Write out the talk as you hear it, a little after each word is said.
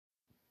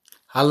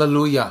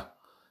Hallelujah.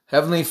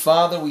 Heavenly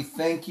Father, we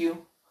thank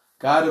you,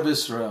 God of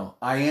Israel.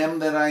 I am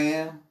that I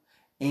am,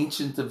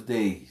 Ancient of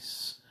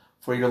Days,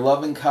 for your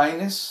loving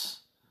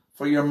kindness,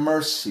 for your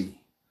mercy,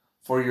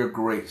 for your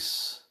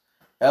grace.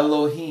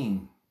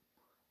 Elohim,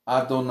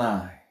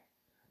 Adonai,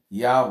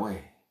 Yahweh,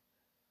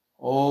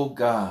 oh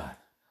God,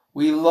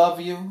 we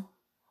love you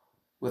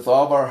with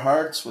all of our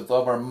hearts, with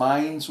all of our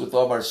minds, with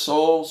all of our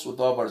souls, with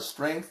all of our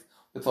strength,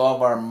 with all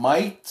of our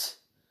might.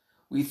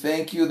 We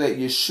thank you that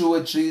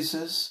Yeshua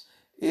Jesus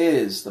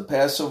is the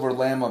Passover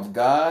Lamb of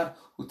God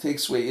who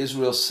takes away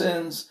Israel's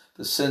sins,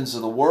 the sins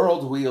of the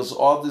world, who heals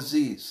all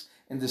disease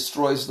and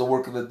destroys the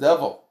work of the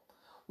devil.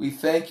 We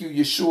thank you,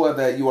 Yeshua,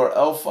 that you are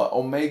Alpha,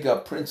 Omega,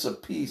 Prince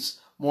of Peace,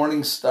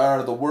 Morning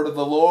Star, the word of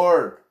the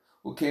Lord,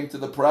 who came to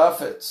the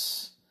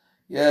prophets.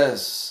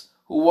 Yes,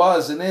 who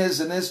was and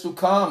is to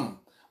come.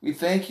 We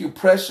thank you,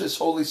 precious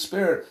Holy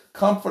Spirit,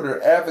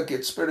 Comforter,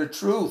 Advocate, Spirit of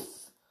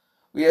Truth.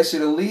 We ask you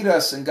to lead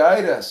us and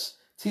guide us,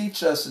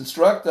 teach us,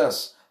 instruct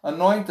us,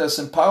 anoint us,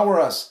 empower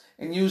us,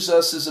 and use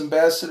us as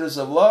ambassadors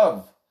of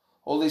love.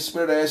 Holy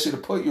Spirit, I ask you to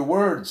put your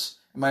words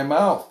in my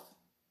mouth.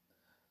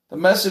 The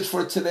message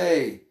for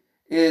today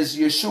is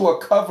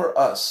Yeshua, cover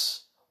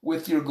us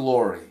with your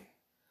glory.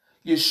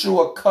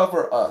 Yeshua,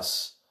 cover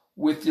us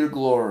with your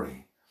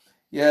glory.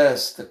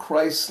 Yes, the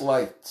Christ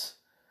light.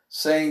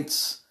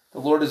 Saints, the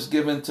Lord has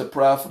given to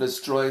Prophetess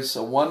Joyce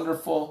a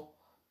wonderful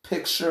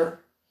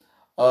picture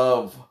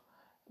of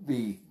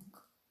the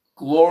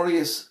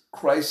glorious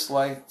Christ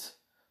light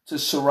to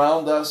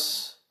surround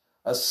us,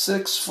 a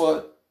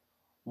 6-foot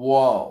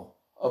wall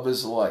of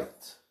his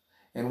light.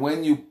 And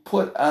when you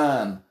put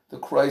on the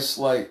Christ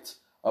light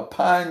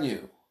upon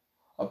you,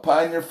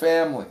 upon your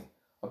family,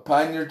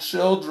 upon your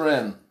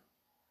children,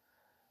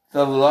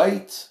 the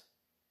light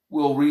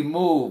will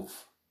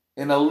remove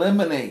and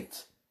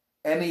eliminate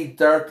any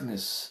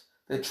darkness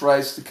that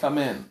tries to come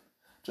in.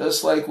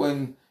 Just like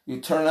when you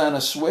turn on a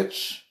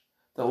switch,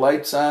 the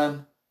light's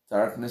on,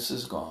 darkness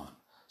is gone.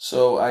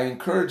 So I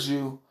encourage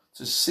you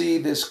to see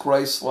this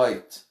Christ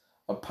light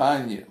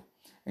upon you.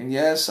 And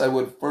yes, I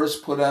would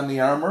first put on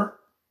the armor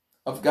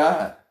of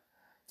God.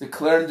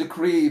 Declare and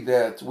decree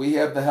that we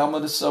have the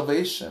helmet of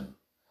salvation.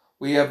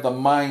 We have the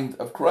mind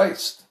of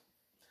Christ.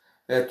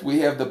 That we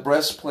have the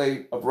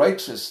breastplate of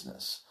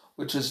righteousness,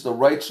 which is the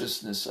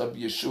righteousness of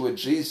Yeshua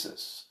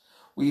Jesus.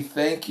 We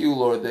thank you,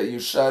 Lord, that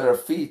you shod our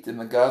feet in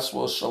the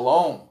gospel of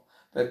shalom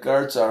that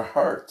guards our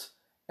heart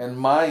and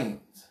mind.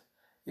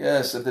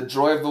 Yes, that the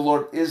joy of the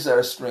Lord is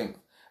our strength.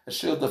 A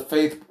shield of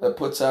faith that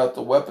puts out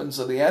the weapons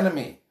of the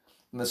enemy,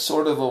 and the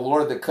sword of the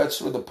Lord that cuts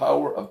through the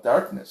power of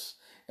darkness.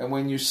 And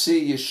when you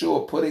see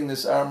Yeshua putting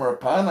this armor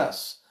upon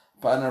us,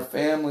 upon our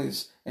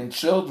families and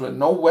children,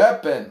 no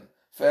weapon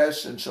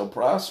fashioned shall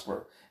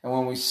prosper. And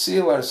when we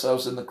seal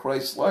ourselves in the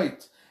Christ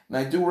light, and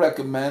I do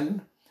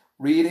recommend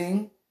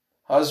reading,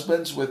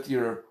 husbands, with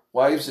your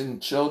wives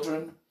and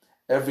children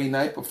every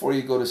night before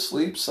you go to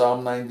sleep,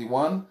 Psalm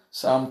 91,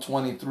 Psalm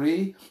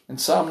 23. In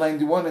Psalm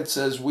 91 it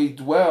says, we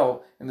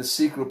dwell in the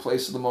secret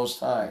place of the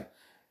Most High.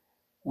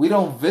 We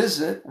don't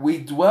visit, we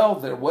dwell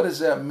there. What does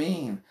that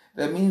mean?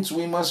 That means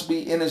we must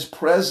be in his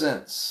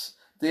presence.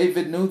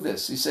 David knew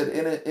this. He said,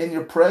 in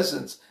your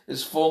presence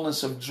is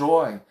fullness of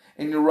joy.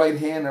 In your right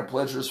hand are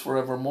pleasures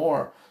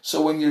forevermore.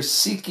 So when you're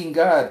seeking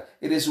God,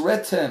 it is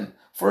written,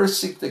 first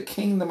seek the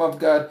kingdom of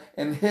God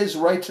and his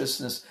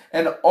righteousness,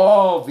 and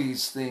all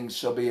these things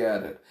shall be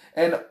added.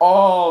 And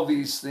all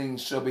these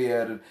things shall be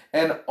added.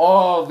 And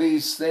all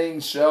these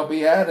things shall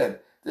be added.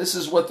 This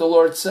is what the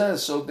Lord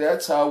says. So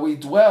that's how we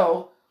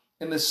dwell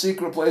in the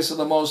secret place of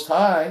the Most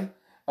High,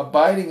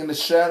 abiding in the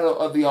shadow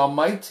of the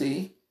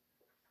Almighty,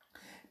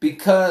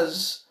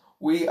 because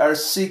we are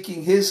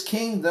seeking his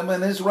kingdom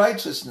and his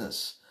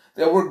righteousness.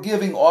 That we're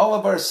giving all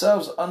of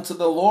ourselves unto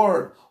the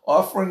Lord,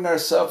 offering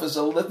ourselves as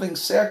a living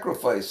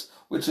sacrifice,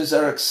 which is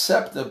our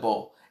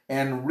acceptable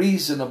and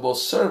reasonable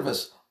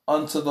service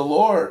unto the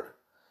Lord.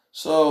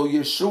 So,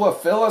 Yeshua,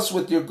 fill us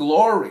with your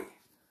glory.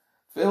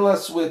 Fill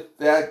us with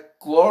that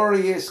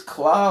glorious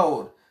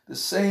cloud, the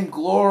same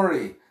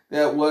glory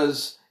that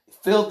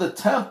filled the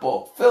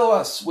temple. Fill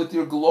us with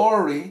your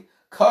glory.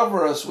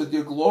 Cover us with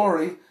your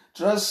glory,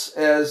 just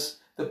as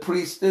the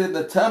priests did in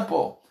the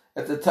temple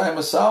at the time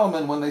of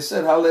Solomon when they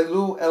said,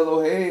 Hallelujah,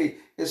 Elohei,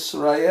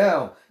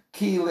 Israel,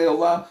 Ki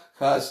Leolam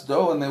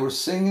Chasdo, and they were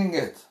singing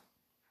it.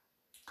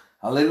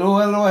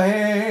 Hallelujah,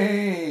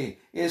 Elohei,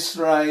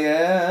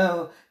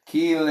 Israel,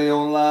 Ki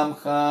Leolam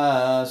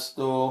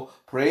Chasdo.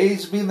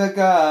 Praise be the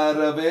God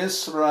of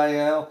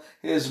Israel,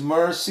 his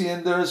mercy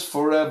endures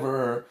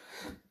forever.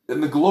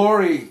 And the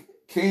glory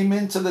came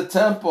into the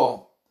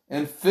temple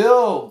and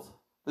filled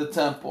the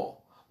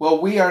temple. Well,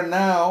 we are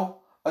now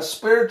a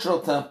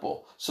spiritual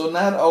temple. So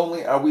not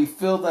only are we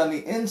filled on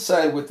the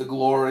inside with the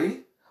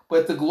glory,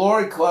 but the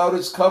glory cloud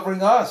is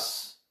covering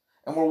us.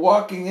 And we're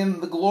walking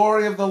in the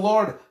glory of the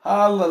Lord.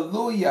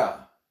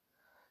 Hallelujah.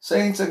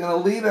 Saints, I'm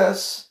going to lead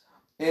us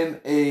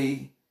in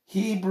a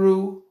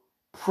Hebrew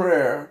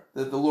prayer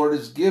that the Lord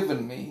has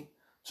given me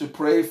to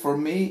pray for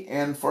me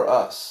and for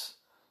us.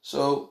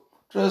 So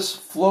Just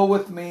flow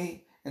with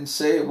me and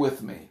say it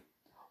with me.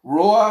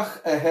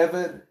 Ruach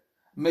Eheved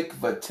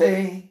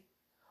Mikvatei,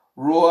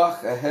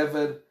 Ruach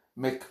Eheved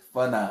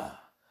Mikvana.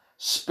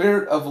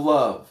 Spirit of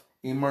love,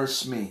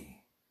 immerse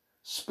me.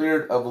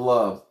 Spirit of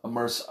love,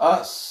 immerse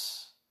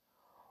us.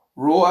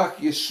 Ruach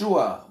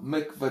Yeshua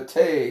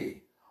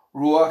Mikvatei,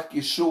 Ruach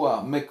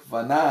Yeshua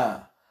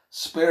Mikvana.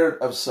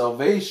 Spirit of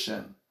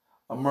salvation,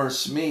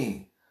 immerse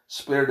me.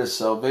 Spirit of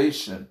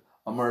salvation,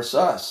 immerse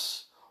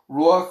us.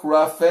 Ruach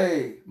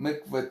Raphe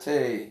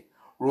Mikvatei,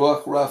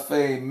 Ruach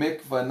Raphe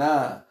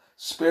Mikvana.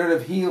 Spirit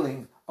of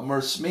healing,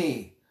 immerse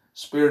me.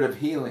 Spirit of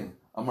healing,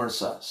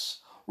 immerse us.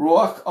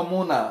 Ruach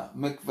Amuna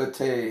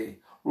Mikvatei,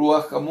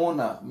 Ruach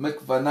Amuna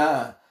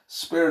Mikvana.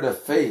 Spirit of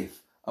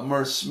faith,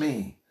 immerse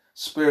me.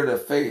 Spirit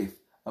of faith,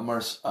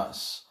 immerse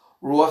us.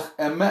 Ruach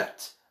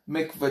Emet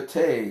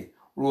Mikvatei,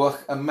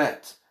 Ruach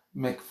Emet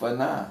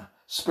Mikvana.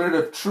 Spirit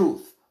of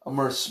truth,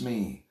 immerse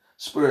me.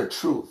 Spirit of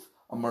truth,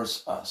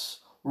 immerse us.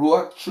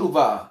 Ruach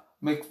Tshuva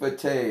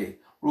Mikvatei,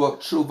 Ruach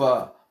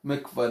Tshuva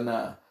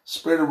Mikvana.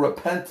 Spirit of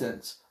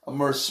repentance,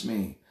 immerse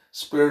me.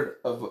 Spirit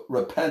of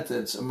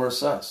repentance,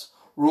 immerse us.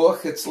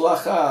 Ruach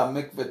Hitzlacha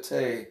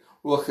Mikvatei,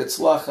 Ruach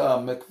Hitzlacha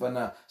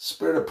Mikvana.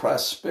 Spirit of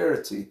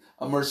prosperity,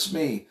 immerse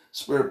me.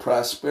 Spirit of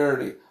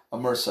prosperity,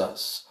 immerse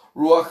us.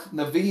 Ruach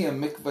Nevi'im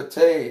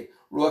Mikvatei,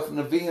 Ruach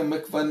Nevi'im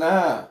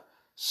Mikvana.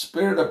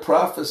 Spirit of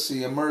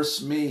prophecy,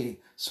 immerse me.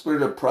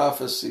 Spirit of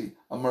prophecy,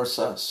 immerse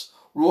us.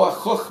 Ruach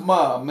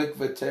Chochma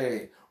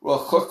Mikvatei,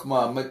 Ruach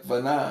Chochma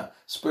Mikvana.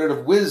 Spirit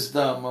of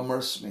wisdom,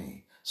 immerse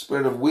me.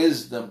 Spirit of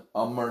wisdom,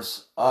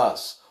 immerse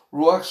us.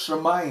 Ruach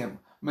Shemayim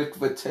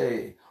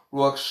Mikvatei,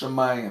 Ruach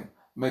Shemayim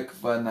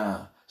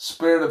Mikvana.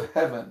 Spirit of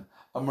heaven,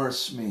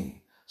 immerse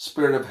me.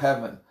 Spirit of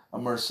heaven,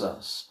 immerse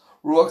us.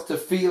 Ruach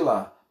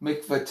Tefillah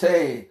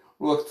Mikvatei,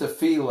 Ruach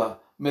Tefillah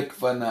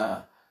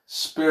Mikvana.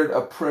 Spirit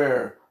of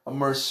prayer,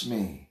 immerse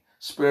me.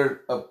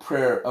 Spirit of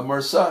prayer,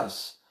 immerse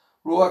us.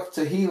 Ruach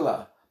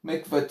Tehillah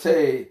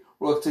Mikvatei,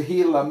 Ruach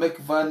Tehillah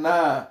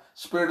Mikvana.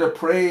 Spirit of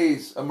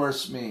praise,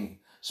 immerse me.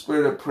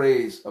 Spirit of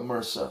praise,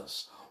 immerse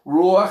us.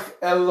 Ruach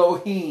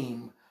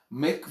Elohim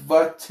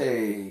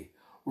Mikvatei,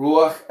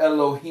 Ruach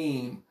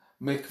Elohim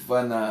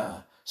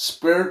Mikvana.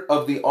 Spirit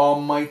of the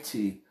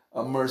Almighty,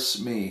 immerse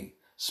me.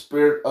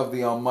 Spirit of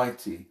the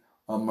Almighty,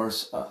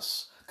 immerse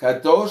us.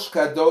 Kadosh,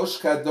 Kadosh,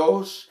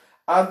 Kadosh,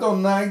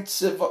 Adonai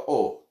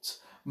Tzivaot,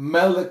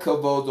 Melech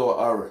Kavod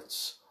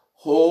Haaretz.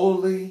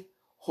 Holy,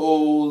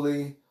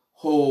 holy,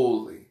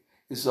 holy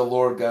is the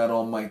Lord God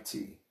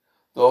Almighty.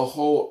 The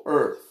whole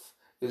earth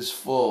is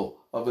full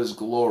of His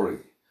glory.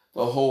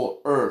 The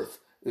whole earth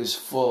is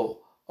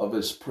full of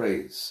His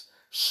praise.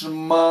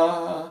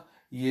 Shema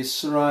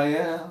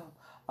Yisrael,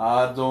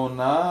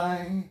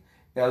 Adonai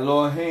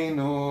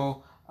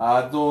Eloheinu,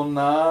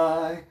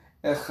 Adonai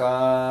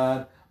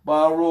Echad,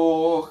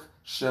 Baruch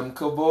Shem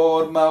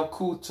Kavod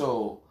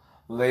Malkuto,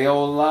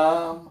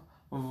 Leolam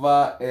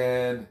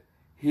Va'ed.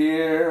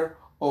 Hear,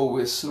 O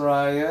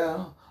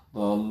Israel, the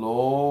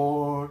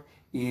Lord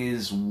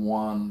is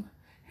one.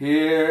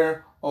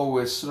 Hear, O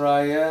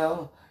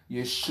Israel,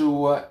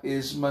 Yeshua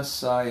is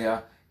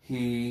Messiah.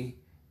 He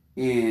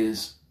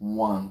is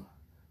one.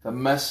 The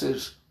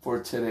message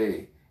for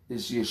today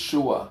is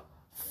Yeshua,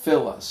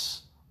 fill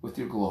us with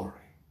your glory.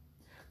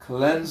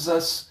 Cleanse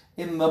us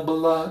in the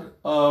blood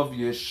of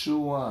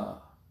Yeshua.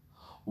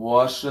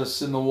 Wash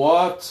us in the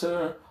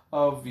water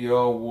of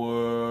your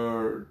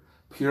word.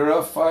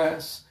 Purify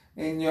us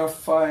in your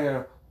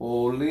fire,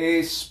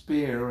 Holy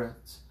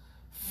Spirit.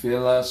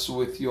 Fill us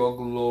with your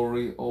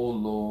glory, O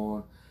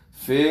Lord.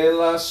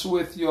 Fill us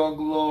with your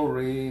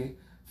glory.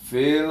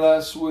 Fill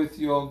us with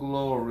your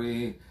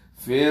glory.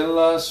 Fill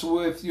us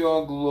with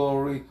your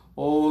glory,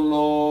 O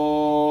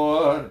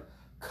Lord.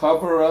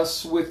 Cover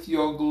us with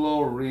your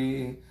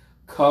glory.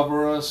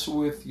 Cover us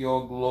with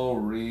your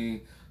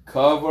glory.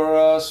 Cover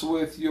us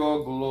with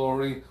your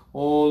glory,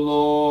 O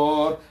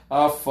Lord.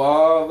 Our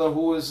Father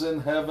who is in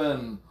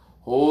heaven,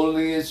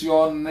 holy is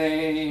your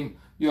name.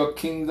 Your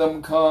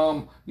kingdom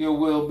come, your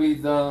will be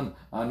done,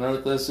 on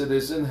earth as it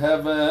is in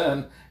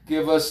heaven.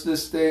 Give us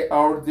this day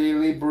our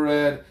daily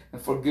bread, and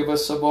forgive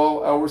us of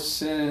all our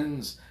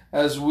sins,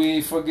 as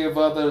we forgive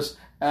others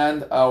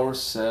and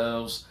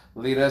ourselves.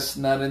 Lead us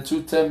not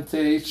into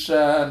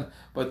temptation,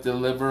 but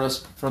deliver us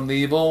from the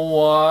evil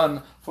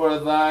one. For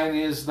thine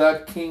is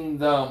the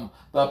kingdom,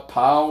 the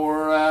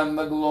power, and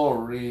the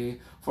glory.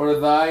 For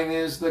thine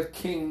is the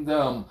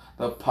kingdom,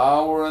 the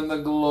power, and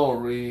the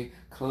glory.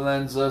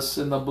 Cleanse us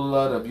in the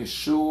blood of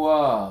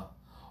Yeshua.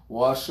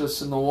 Wash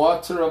us in the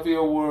water of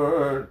your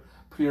word.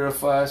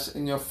 Purify us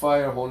in your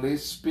fire, Holy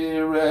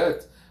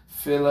Spirit.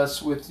 Fill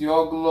us with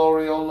your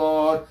glory, O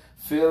Lord.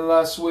 Fill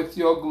us with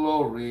your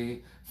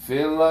glory.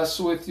 Fill us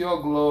with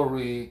your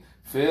glory.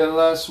 Fill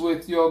us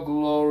with your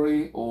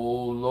glory, O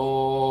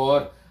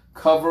Lord.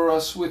 Cover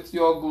us with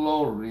your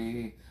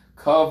glory.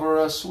 Cover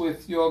us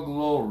with your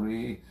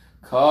glory.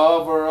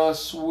 Cover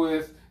us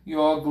with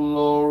your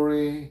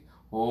glory,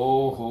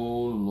 O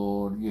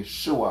Lord.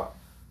 Yeshua,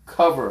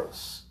 cover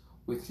us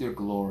with your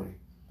glory.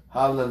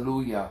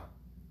 Hallelujah.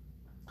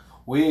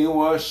 We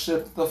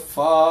worship the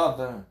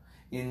Father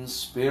in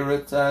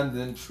spirit and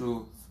in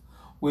truth.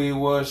 We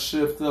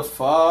worship the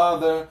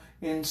Father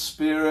in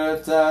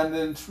spirit and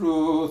in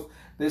truth.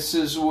 This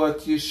is what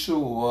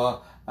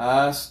Yeshua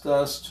asked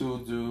us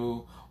to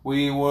do.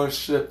 We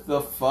worship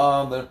the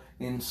Father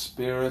in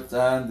spirit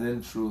and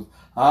in truth.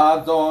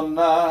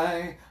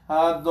 Adonai,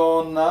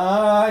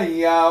 Adonai,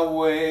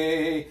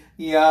 Yahweh,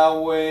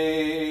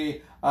 Yahweh.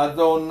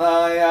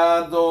 Adonai,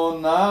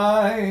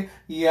 Adonai,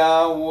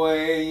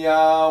 Yahweh,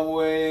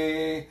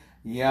 Yahweh.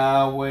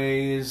 Yahweh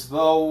is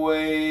the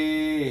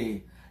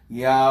way.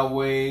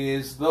 Yahweh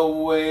is the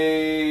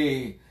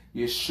way.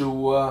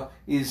 Yeshua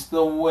is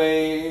the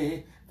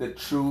way, the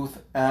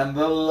truth, and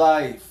the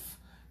life.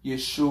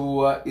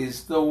 Yeshua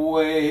is the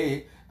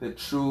way, the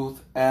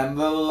truth, and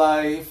the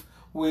life.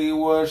 We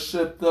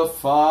worship the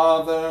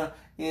Father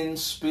in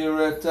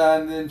spirit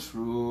and in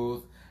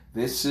truth.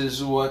 This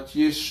is what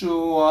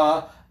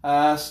Yeshua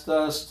asked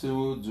us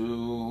to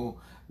do.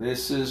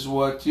 This is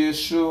what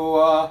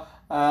Yeshua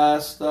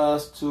asked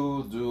us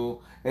to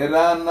do.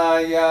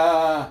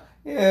 Eranaya,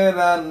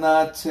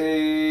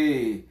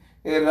 Eranate,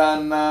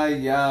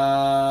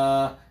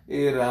 Eranaya,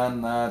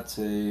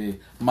 Eranate.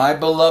 My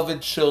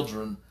beloved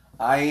children,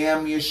 I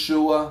am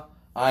Yeshua.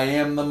 I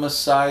am the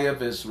Messiah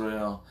of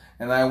Israel.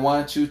 And I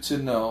want you to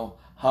know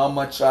how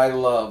much I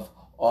love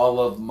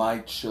all of my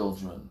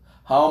children.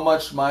 How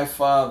much my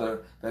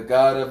Father, the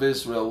God of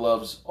Israel,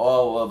 loves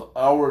all of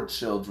our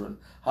children.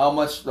 How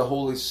much the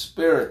Holy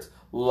Spirit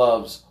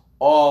loves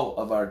all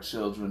of our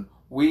children.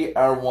 We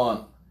are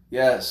one.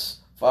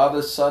 Yes,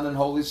 Father, Son, and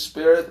Holy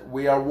Spirit,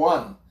 we are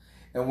one.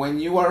 And when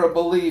you are a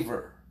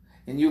believer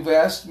and you've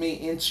asked me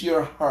into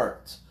your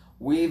heart,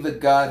 we, the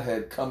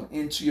Godhead, come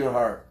into your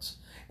heart.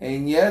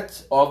 And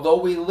yet, although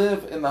we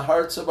live in the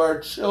hearts of our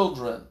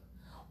children,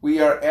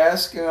 we are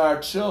asking our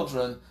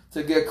children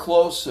to get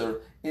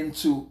closer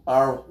into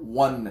our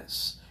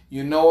oneness.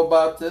 You know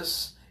about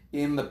this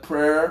in the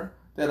prayer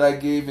that I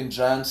gave in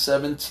John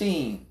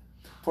 17.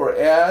 For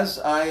as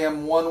I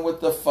am one with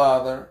the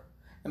Father,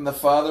 and the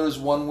Father is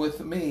one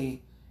with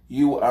me,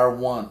 you are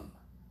one.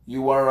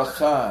 You are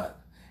echad.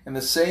 And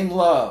the same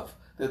love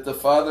that the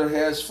Father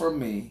has for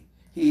me,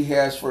 He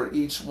has for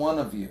each one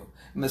of you.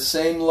 And the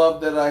same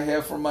love that I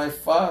have for my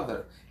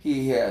Father,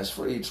 He has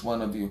for each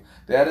one of you.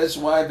 That is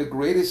why the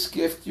greatest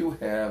gift you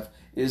have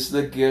is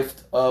the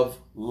gift of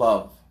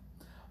love.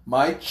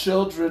 My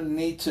children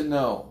need to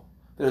know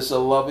there's a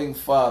loving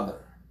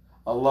Father,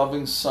 a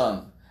loving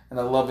Son, and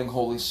a loving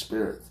Holy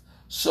Spirit.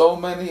 So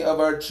many of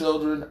our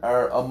children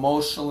are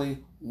emotionally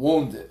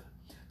wounded.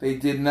 They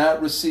did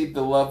not receive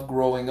the love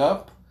growing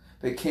up.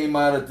 They came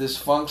out of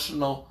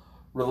dysfunctional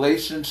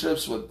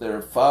relationships with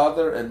their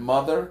father and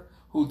mother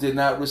who did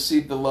not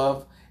receive the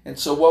love. And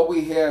so what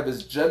we have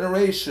is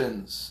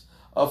generations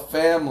of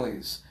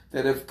families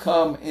that have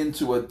come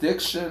into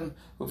addiction,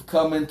 who've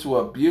come into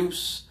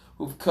abuse,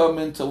 who've come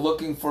into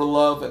looking for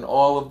love in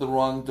all of the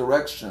wrong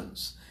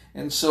directions.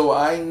 And so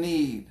I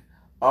need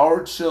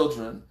our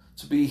children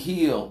to be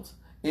healed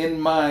in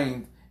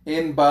mind,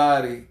 in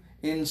body,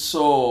 in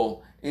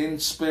soul, in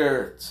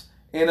spirit,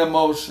 in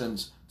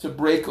emotions, to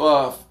break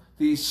off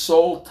these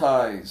soul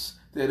ties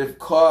that have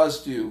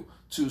caused you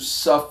to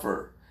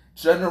suffer.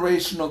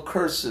 Generational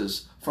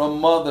curses from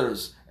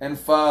mothers and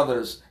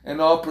fathers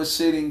and all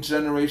preceding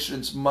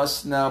generations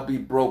must now be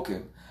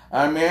broken.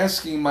 I'm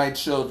asking my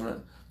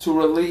children to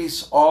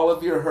release all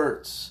of your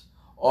hurts,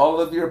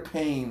 all of your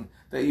pain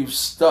that you've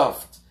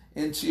stuffed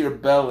into your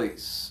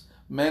bellies.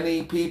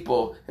 Many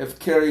people have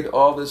carried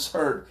all this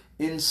hurt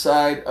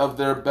inside of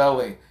their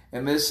belly,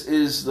 and this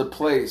is the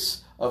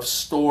place of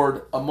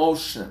stored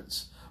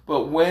emotions.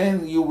 But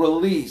when you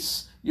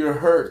release your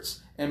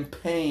hurts and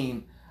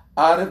pain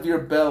out of your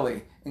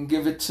belly and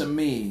give it to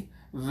me,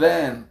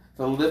 then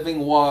the living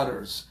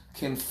waters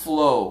can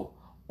flow,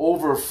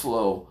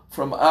 overflow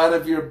from out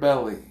of your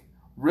belly,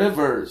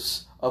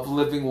 rivers of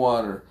living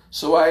water.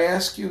 So I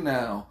ask you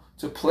now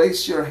to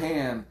place your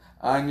hand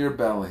on your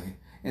belly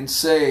and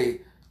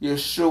say,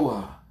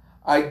 Yeshua,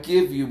 I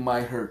give you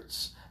my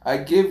hurts. I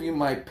give you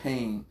my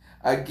pain.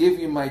 I give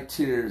you my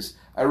tears.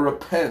 I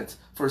repent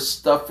for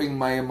stuffing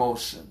my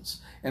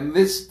emotions. And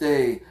this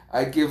day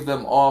I give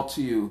them all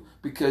to you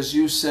because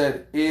you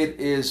said it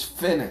is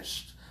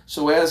finished.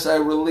 So as I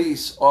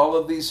release all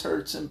of these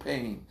hurts and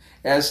pain,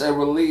 as I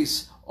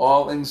release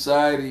all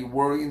anxiety,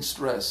 worry, and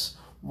stress,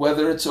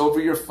 whether it's over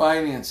your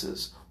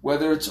finances,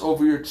 whether it's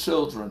over your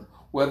children,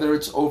 whether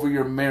it's over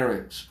your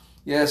marriage.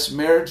 Yes,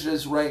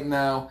 marriages right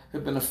now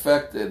have been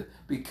affected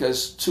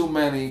because too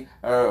many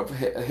have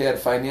had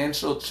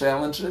financial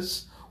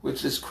challenges,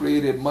 which has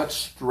created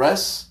much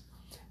stress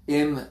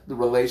in the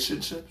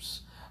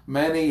relationships.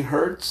 Many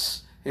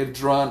hurts have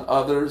drawn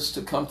others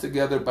to come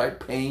together by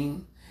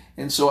pain.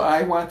 And so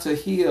I want to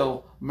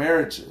heal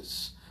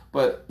marriages.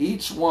 But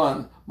each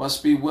one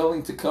must be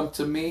willing to come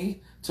to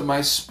me, to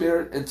my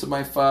spirit, and to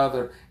my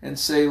Father and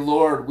say,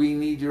 Lord, we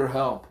need your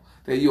help,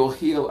 that you'll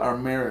heal our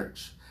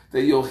marriage,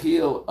 that you'll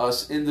heal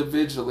us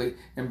individually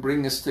and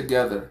bring us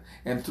together.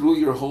 And through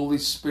your Holy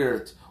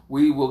Spirit,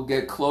 we will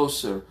get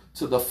closer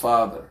to the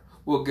Father.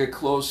 We'll get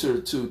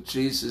closer to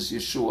Jesus,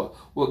 Yeshua.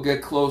 We'll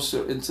get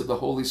closer into the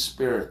Holy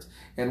Spirit.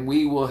 And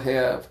we will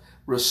have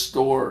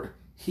restored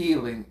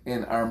healing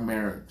in our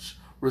marriage,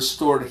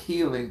 restored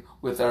healing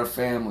with our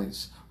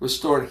families,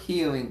 restored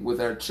healing with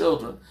our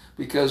children.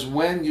 Because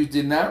when you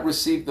did not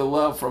receive the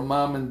love from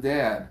mom and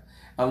dad,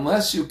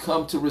 unless you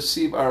come to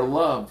receive our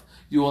love,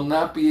 you will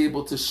not be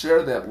able to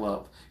share that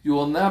love. You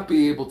will not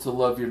be able to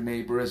love your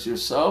neighbor as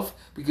yourself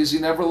because you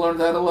never learned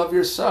how to love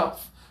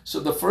yourself. So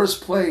the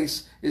first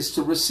place is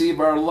to receive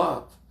our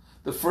love.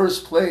 The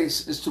first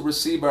place is to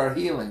receive our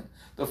healing.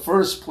 The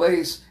first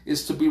place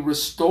is to be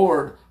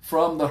restored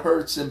from the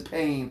hurts and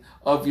pain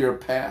of your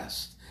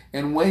past.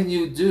 And when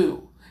you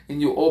do,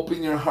 and you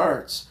open your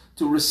hearts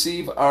to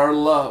receive our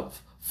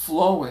love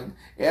flowing,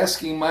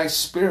 asking my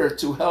Spirit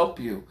to help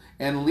you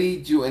and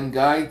lead you and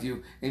guide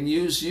you and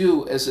use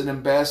you as an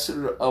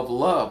ambassador of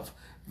love,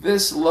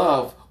 this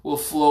love will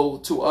flow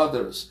to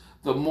others.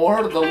 The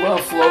more the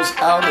love flows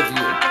out of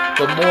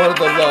you, the more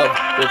the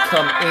love will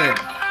come in.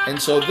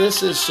 And so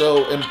this is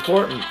so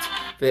important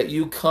that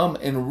you come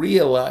and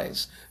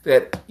realize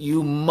that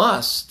you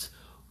must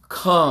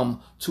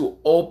come to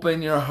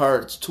open your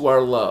hearts to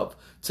our love,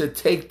 to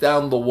take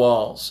down the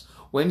walls.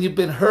 When you've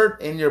been hurt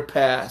in your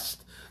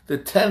past, the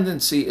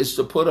tendency is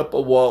to put up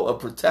a wall of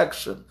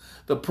protection.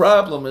 The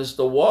problem is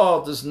the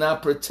wall does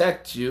not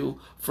protect you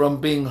from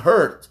being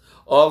hurt.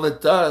 All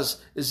it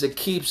does is it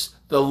keeps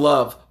the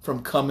love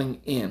from coming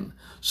in.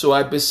 So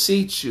I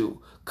beseech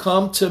you,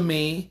 come to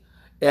me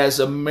as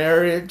a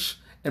marriage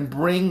and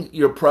bring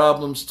your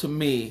problems to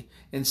me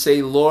and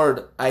say,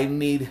 Lord, I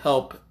need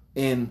help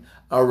in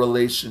our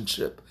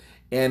relationship.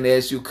 And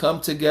as you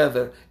come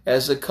together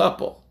as a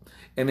couple,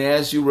 and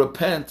as you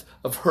repent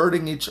of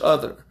hurting each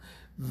other,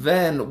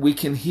 then we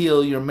can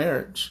heal your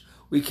marriage.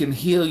 We can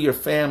heal your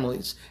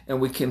families,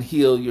 and we can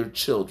heal your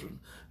children.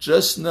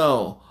 Just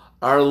know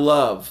our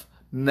love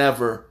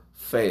never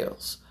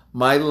fails.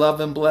 My love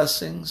and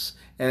blessings,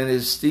 and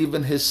as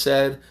Stephen has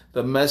said,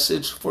 the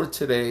message for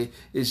today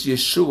is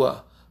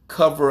Yeshua,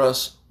 cover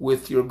us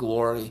with your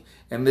glory.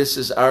 And this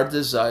is our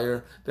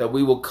desire, that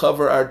we will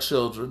cover our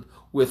children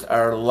with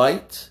our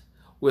light,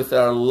 with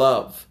our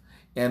love,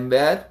 and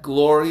that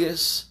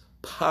glorious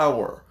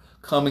power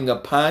coming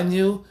upon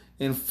you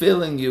and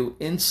filling you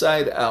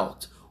inside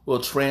out will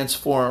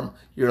transform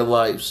your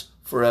lives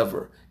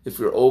forever if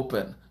you're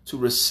open to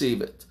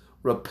receive it.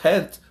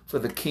 Repent, for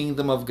the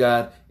kingdom of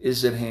God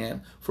is at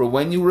hand. For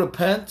when you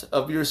repent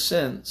of your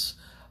sins,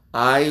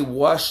 I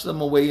wash them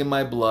away in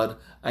my blood.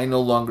 I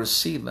no longer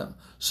see them.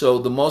 So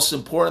the most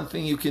important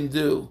thing you can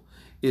do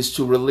is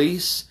to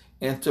release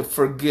and to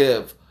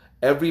forgive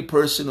every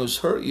person who's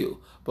hurt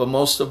you, but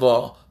most of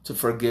all, to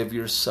forgive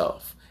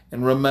yourself.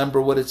 And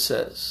remember what it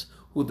says,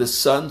 who the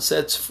Son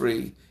sets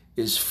free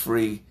is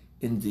free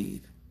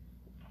indeed.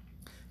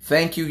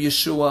 Thank you,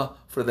 Yeshua,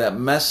 for that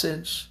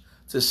message,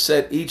 to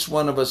set each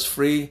one of us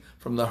free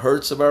from the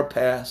hurts of our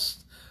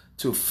past,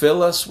 to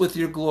fill us with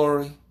your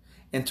glory,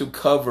 and to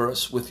cover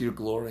us with your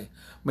glory.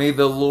 May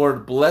the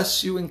Lord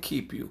bless you and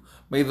keep you.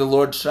 May the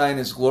Lord shine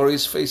his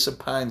glorious face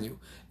upon you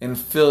and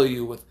fill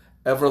you with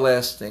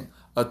everlasting,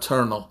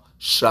 eternal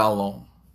shalom.